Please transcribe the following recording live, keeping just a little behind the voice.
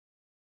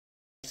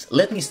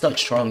let me start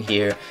strong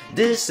here.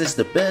 This is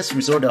the best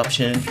resort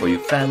option for your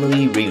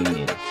family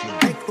reunion.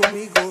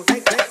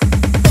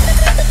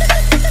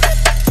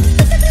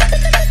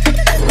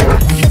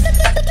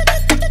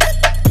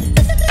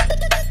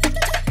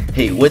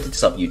 Hey,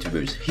 what's up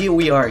YouTubers? Here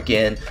we are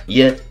again,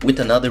 yet with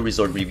another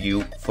resort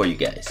review for you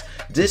guys.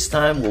 This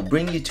time we'll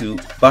bring you to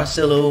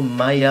Barcelo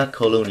Maya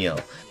Colonial,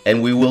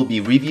 and we will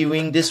be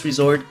reviewing this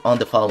resort on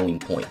the following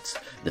points: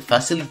 the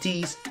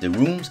facilities, the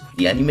rooms,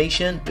 the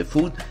animation, the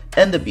food,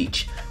 and the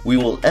beach. We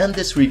will end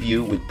this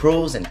review with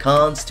pros and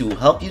cons to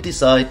help you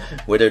decide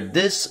whether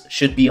this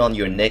should be on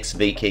your next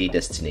vacay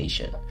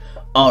destination.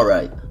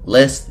 Alright,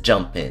 let's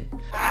jump in.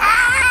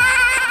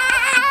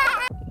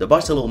 The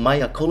Barcelo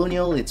Maya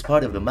Colonial is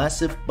part of the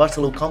massive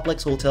Barcelo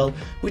Complex Hotel,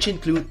 which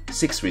include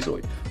 6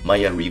 resorts: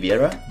 Maya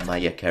Riviera,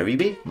 Maya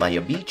Caribe, Maya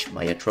Beach,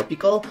 Maya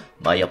Tropical,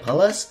 Maya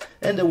Palace,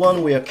 and the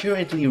one we are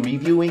currently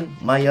reviewing,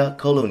 Maya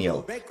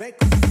Colonial.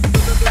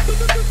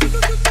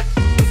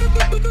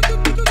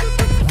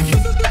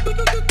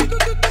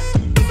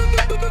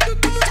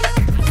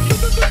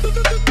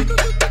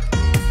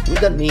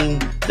 Would that mean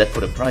that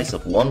for the price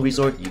of one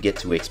resort, you get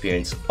to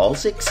experience all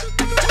 6?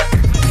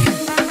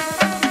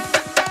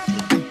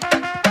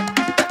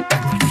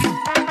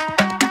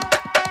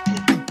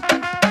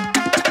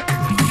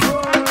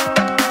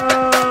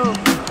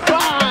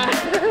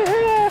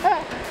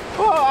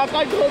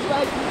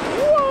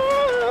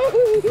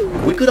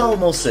 We could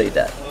almost say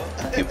that.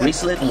 The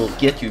bracelet will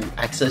get you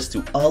access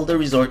to all the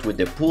resort with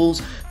the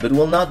pools, but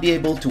will not be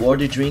able to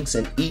order drinks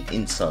and eat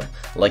in some,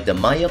 like the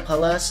Maya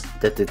Palace,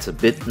 that it's a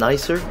bit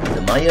nicer,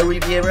 the Maya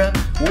Riviera,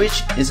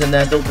 which is an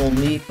adult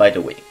only by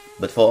the way.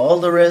 But for all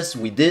the rest,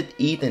 we did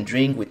eat and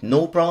drink with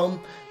no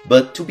problem,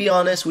 but to be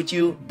honest with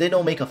you, they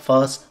don't make a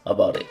fuss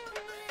about it.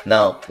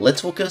 Now,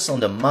 let's focus on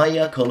the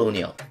Maya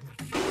Colonial.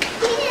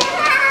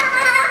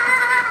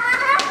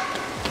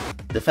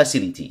 The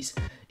facilities.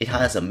 It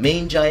has a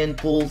main giant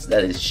pool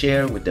that is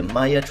shared with the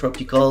Maya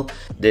Tropical.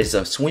 There's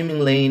a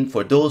swimming lane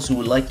for those who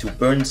would like to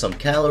burn some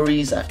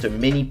calories after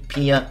many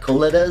piña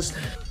coladas.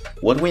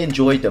 What we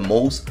enjoyed the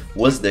most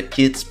was the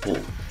kids pool,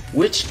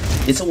 which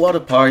is a water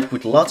park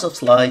with lots of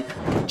slide.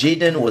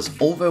 Jaden was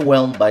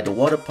overwhelmed by the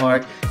water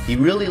park. He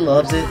really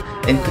loves it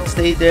and could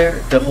stay there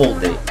the whole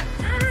day.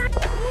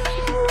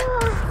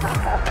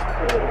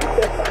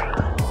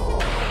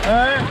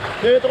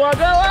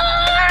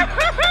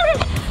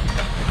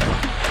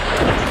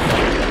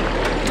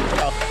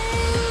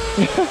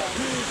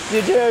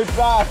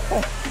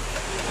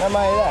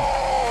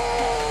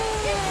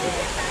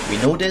 We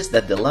noticed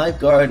that the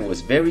lifeguard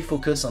was very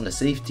focused on the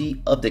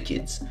safety of the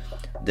kids.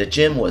 The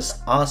gym was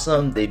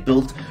awesome. They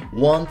built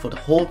one for the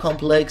whole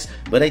complex,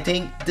 but I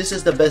think this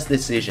is the best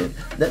decision.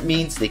 That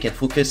means they can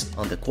focus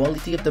on the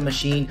quality of the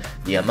machine,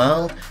 the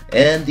amount,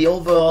 and the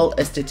overall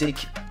aesthetic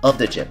of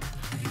the gym.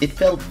 It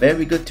felt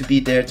very good to be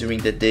there during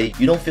the day.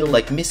 You don't feel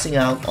like missing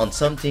out on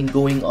something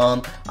going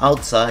on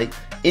outside.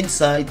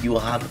 Inside, you will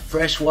have a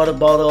fresh water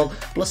bottle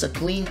plus a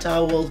clean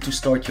towel to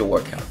start your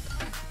workout.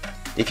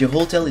 If your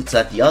hotel is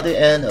at the other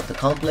end of the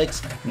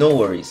complex, no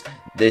worries.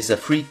 There's a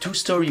free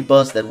 2-story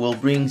bus that will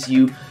bring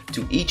you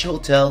to each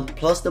hotel,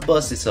 plus the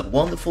bus is a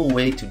wonderful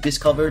way to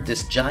discover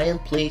this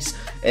giant place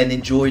and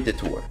enjoy the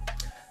tour.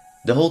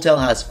 The hotel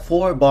has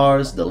 4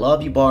 bars: the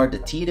lobby bar, the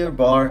theater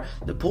bar,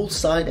 the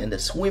poolside, and the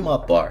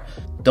swim-up bar.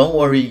 Don't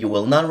worry, you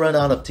will not run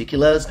out of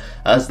tequilas,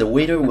 as the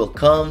waiter will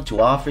come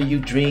to offer you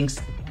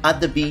drinks at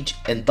the beach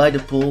and by the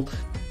pool,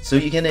 so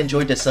you can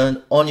enjoy the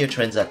sun on your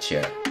transat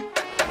chair.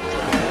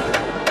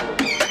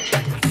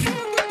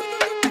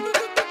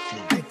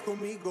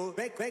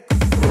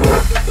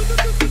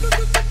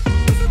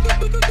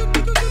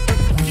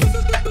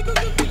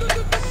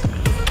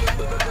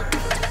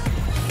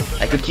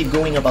 I could keep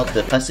going about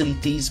the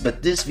facilities,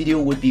 but this video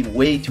would be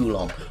way too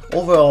long.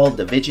 Overall,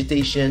 the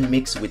vegetation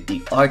mixed with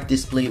the art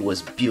display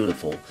was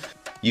beautiful.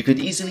 You could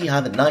easily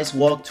have a nice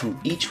walk through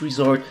each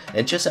resort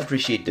and just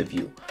appreciate the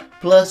view.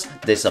 Plus,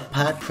 there's a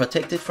path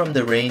protected from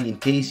the rain in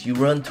case you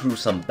run through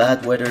some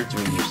bad weather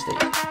during your stay.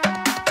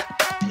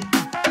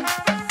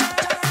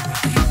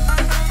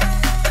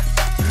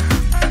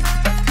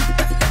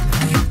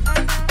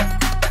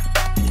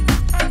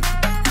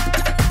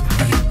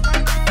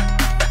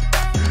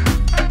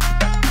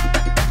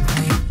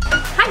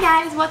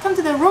 Welcome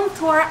to the room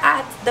tour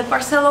at the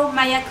Barcelo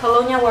Maya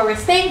Colonial where we're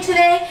staying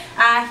today.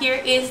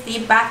 Here is the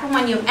bathroom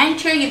when you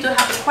enter. You do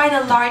have quite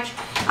a large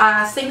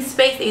sink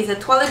space. There is a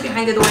toilet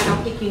behind the door. I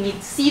don't think you need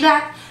to see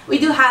that. We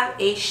do have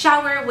a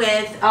shower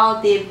with all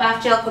the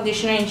bath gel,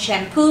 conditioner, and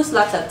shampoos,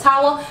 lots of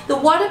towel. The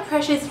water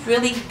pressure is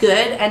really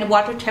good and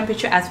water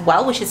temperature as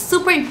well, which is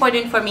super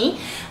important for me.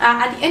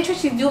 At the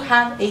entrance, you do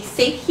have a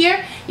safe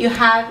here. You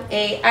have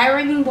a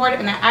ironing board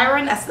and an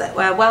iron, as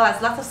well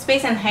as lots of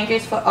space and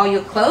hangers for all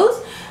your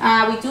clothes.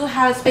 We do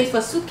have space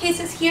for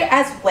suitcases here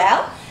as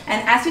well.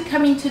 And as you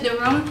come into the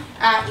room,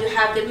 you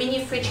have the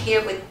mini fridge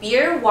here with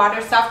beer,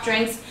 water, soft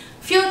drinks,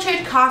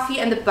 filtered coffee,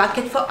 and the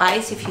bucket for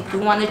ice if you do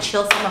want to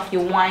chill some of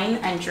your wine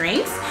and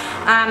drinks.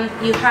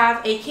 You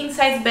have a king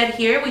size bed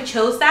here. We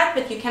chose that,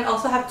 but you can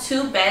also have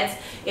 2 beds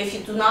if you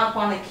do not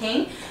want a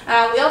king.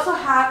 We also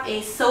have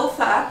a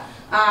sofa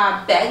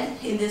bed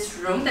in this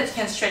room that you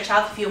can stretch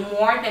out if you're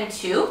more than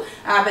two,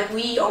 but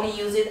we only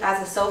use it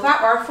as a sofa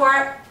or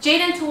for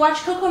Jaden to watch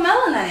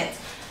CoComelon on it.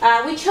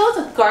 We chose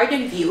a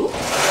garden view,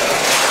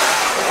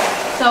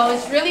 so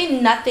it's really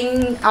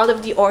nothing out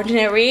of the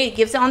ordinary. It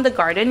gives it on the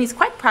garden. It's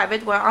quite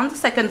private. We're on the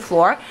second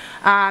floor,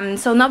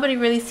 so nobody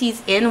really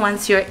sees in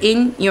once you're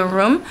in your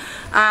room,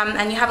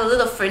 and you have a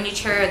little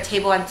furniture, a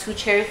table and 2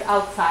 chairs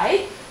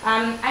outside.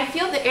 I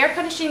feel the air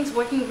conditioning is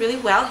working really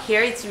well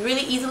here. It's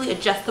really easily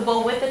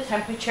adjustable with the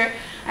temperature,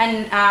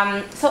 and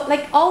so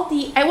like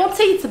I won't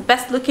say it's the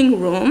best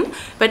looking room,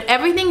 but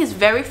everything is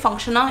very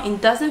functional.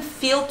 It doesn't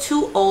feel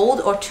too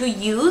old or too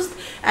used,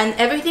 and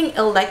everything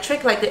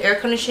electric, like the air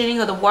conditioning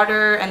or the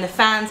water and the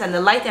fans and the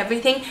light,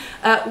 everything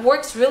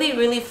works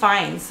really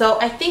fine. So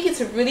I think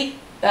it's a really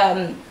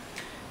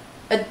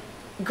a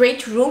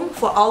great room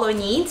for all our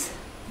needs.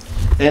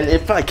 And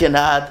if I can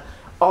add,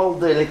 all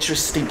the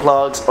electricity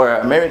plugs are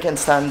American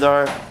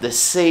standard, the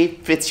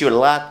safe fits your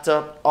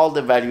laptop, all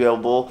the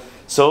valuable.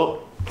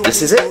 So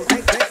this is it.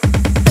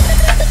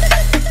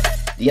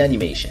 The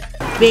animation.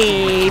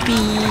 Baby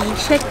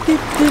shark,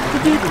 baby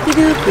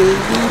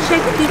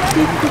shark.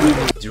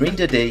 During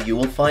the day, you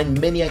will find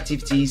many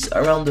activities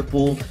around the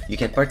pool. You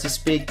can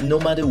participate no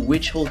matter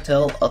which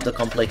hotel of the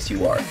complex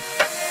you are.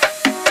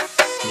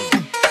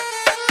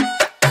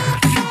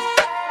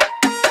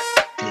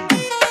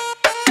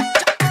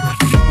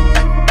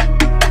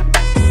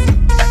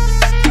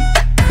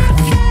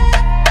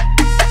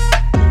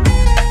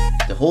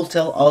 The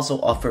hotel also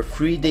offers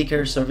free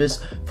daycare service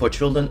for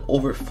children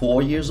over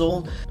 4 years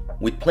old,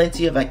 with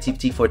plenty of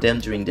activity for them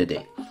during the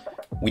day.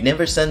 We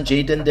never send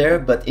Jaden there,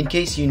 but in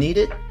case you need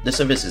it, the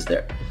service is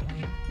there.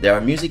 There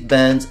are music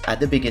bands at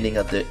the beginning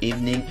of the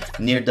evening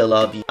near the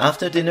lobby.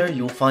 After dinner,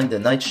 you'll find the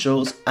night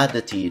shows at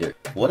the theater.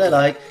 What I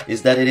like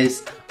is that it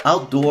is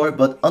outdoor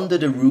but under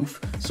the roof,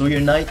 so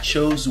your night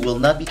shows will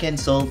not be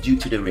cancelled due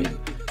to the rain.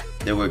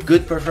 There were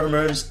good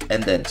performers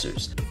and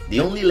dancers. The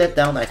only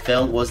letdown I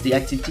felt was the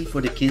activity for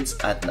the kids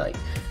at night.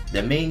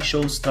 The main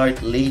shows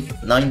start late,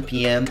 9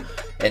 p.m.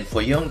 and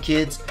for young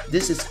kids,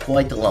 this is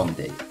quite a long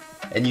day.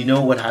 And you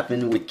know what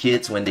happens with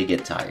kids when they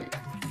get tired.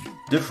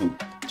 The food.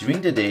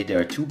 During the day, there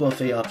are 2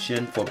 buffet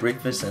options for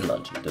breakfast and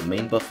lunch, the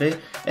main buffet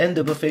and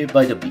the buffet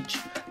by the beach.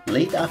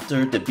 Late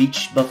after, the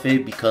beach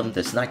buffet became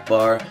the snack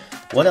bar.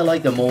 What I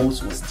liked the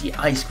most was the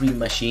ice cream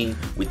machine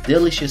with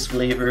delicious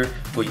flavor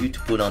for you to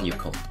put on your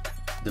cone.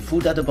 The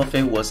food at the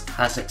buffet was,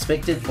 as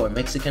expected for a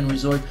Mexican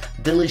resort,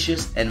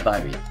 delicious and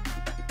varied.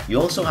 You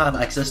also have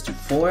access to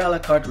 4 a la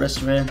carte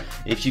restaurants.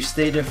 If you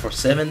stay there for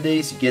 7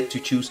 days, you get to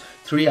choose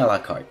 3 a la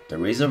carte. The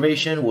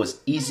reservation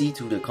was easy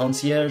to the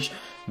concierge.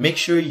 Make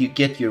sure you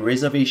get your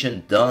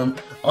reservation done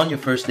on your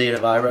first day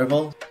of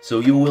arrival,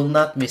 so you will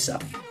not miss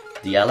out.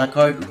 The a la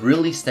carte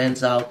really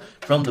stands out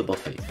from the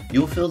buffet.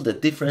 You'll feel the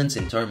difference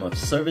in terms of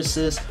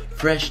services,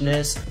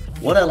 freshness.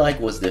 What I like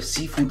was the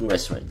seafood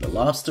restaurant. The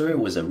lobster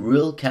was a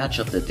real catch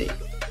of the day.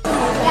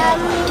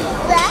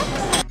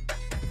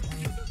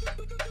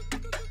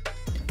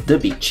 The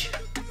beach.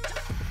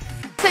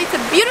 So it's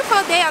a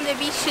beautiful day on the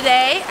beach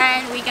today,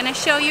 and we're gonna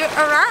show you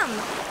around.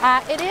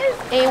 It is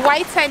a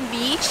white sand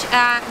beach.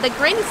 The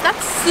grain is not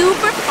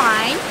super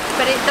fine,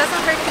 but it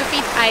doesn't hurt your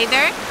feet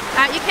either.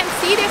 You can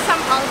see there's some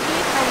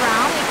algae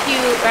around if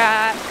you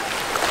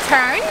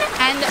turn,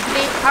 and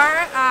they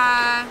are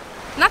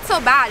not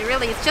so bad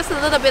really. It's just a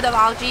little bit of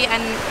algae,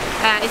 and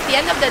it's the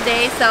end of the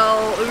day,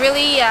 so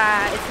really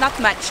it's not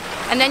much.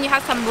 And then you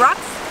have some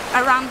rocks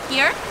around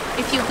here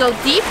if you go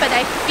deep, but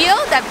I feel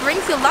that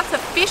brings you lots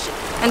of fish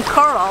and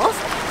corals,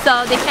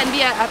 so they can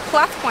be a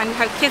plus point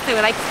for kids who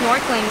like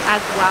snorkeling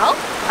as well.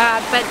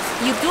 But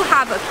you do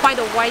have quite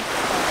a white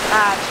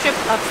strip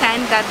of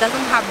sand that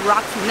doesn't have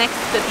rocks next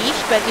to the beach,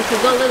 but if you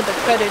go a little bit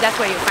further, that's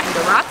where you find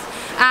the rocks.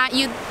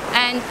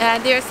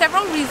 There are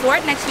several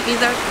resorts next to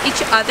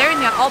each other,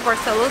 and they're all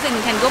Barcelos, and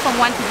you can go from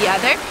one to the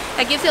other.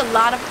 That gives you a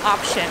lot of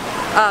option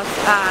of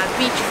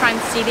beachfront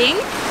seating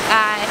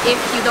if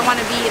you don't want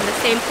to be in the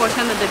same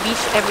portion of the beach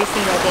every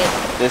single day.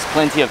 There's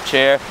plenty of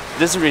chair.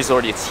 This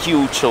resort is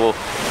huge, so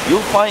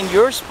you'll find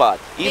your spot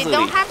easily. They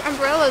don't have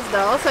umbrellas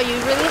though, so you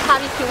really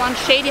have, if you want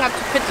shade, you have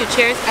to put your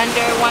chairs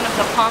under one of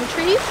the palm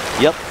trees.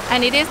 Yep.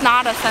 And it is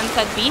not a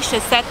sunset beach.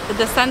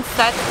 The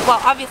sunset,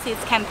 well, obviously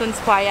it's Cancun's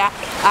playa,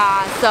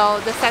 so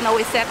the sun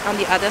always sets on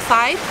the other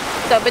side.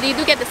 So, but you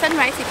do get the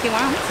sunrise if you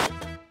want.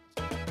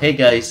 Hey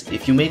guys,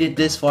 if you made it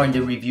this far in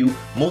the review,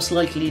 most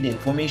likely the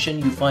information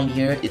you find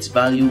here is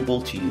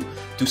valuable to you.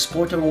 To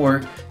support our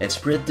work and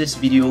spread this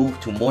video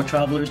to more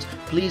travelers,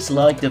 please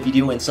like the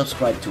video and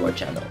subscribe to our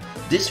channel.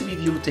 This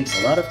review takes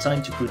a lot of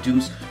time to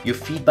produce. Your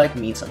feedback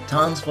means a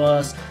ton for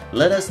us.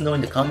 Let us know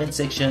in the comment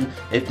section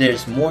if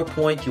there's more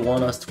point you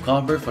want us to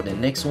cover for the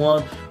next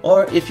one,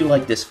 or if you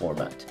like this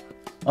format.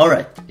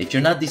 Alright, if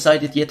you're not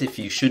decided yet if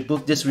you should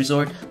book this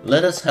resort,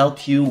 let us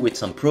help you with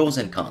some pros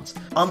and cons.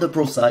 On the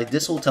pro side,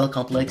 this hotel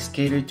complex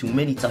caters to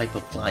many types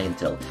of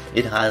clientele.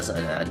 It has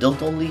an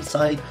adult-only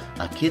side,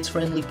 a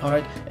kids-friendly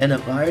park, and a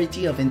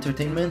variety of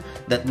entertainment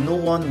that no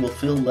one will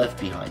feel left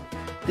behind.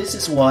 This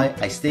is why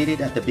I stated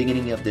at the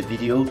beginning of the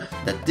video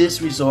that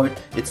this resort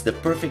is the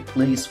perfect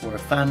place for a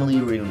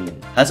family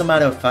reunion. As a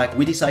matter of fact,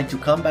 we decided to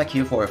come back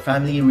here for a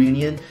family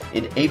reunion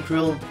in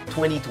April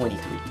 2023.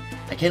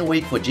 I can't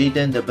wait for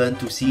Jaden the Bun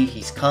to see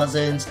his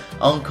cousins,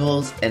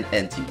 uncles, and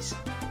aunties.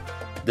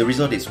 The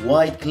resort is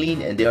wide,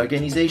 clean, and the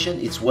organization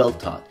is well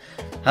thought.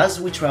 As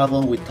we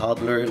travel with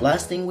toddler,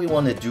 last thing we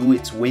want to do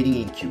is waiting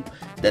in queue.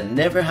 That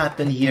never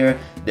happened here.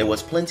 There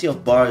was plenty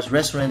of bars,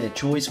 restaurants, and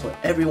choice for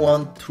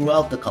everyone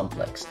throughout the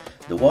complex.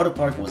 The water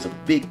park was a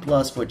big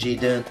plus for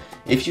Jaden.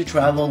 If you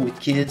travel with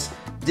kids,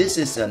 this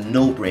is a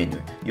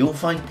no-brainer. You'll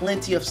find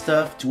plenty of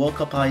stuff to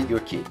occupy your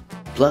kid.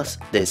 Plus,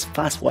 there's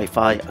fast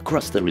Wi-Fi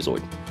across the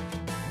resort.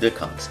 The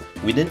cons.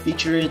 We didn't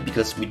feature it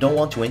because we don't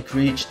want to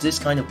encourage this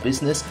kind of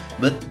business,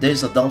 but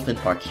there's a dolphin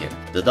park here.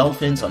 The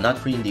dolphins are not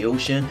free in the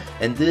ocean,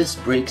 and this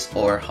breaks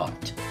our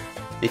heart.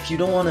 If you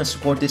don't want to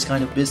support this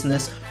kind of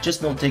business, just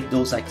don't take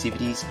those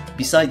activities.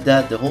 Besides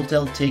that, the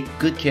hotel take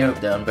good care of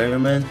the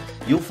environment.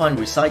 You'll find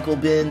recycle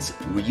bins,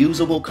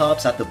 reusable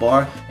cups at the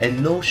bar,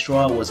 and no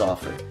straw was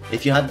offered.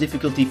 If you have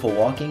difficulty for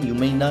walking, you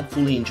may not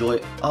fully enjoy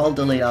all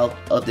the layout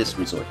of this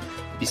resort.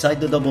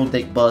 Beside the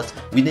double-deck bus,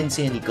 we didn't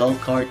see any golf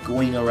cart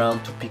going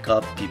around to pick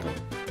up people.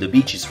 The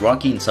beach is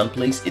rocky in some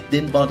places. It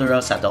didn't bother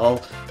us at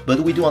all, but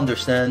we do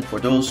understand for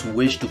those who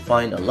wish to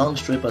find a long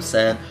strip of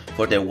sand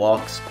for their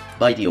walks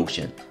by the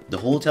ocean. The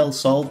hotel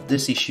solved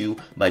this issue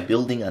by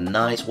building a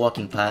nice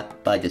walking path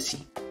by the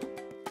sea.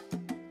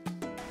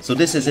 So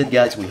this is it,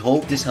 guys. We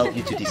hope this helped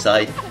you to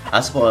decide.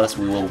 As for us,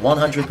 we will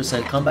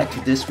 100% come back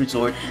to this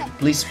resort.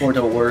 Please support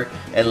our work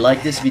and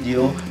like this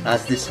video,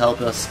 as this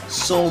helps us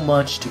so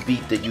much to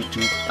beat the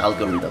YouTube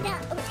algorithm.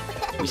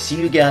 We see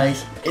you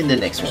guys in the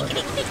next one.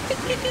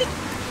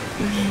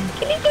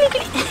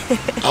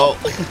 Oh,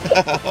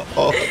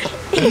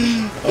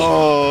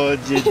 oh,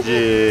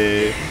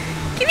 JJ.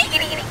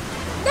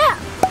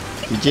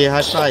 JJ,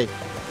 high five.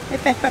 High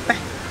five, Papa.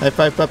 High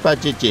five, Papa,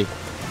 JJ.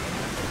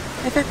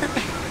 High five,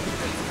 Papa.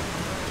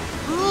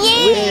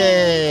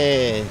 Yeah.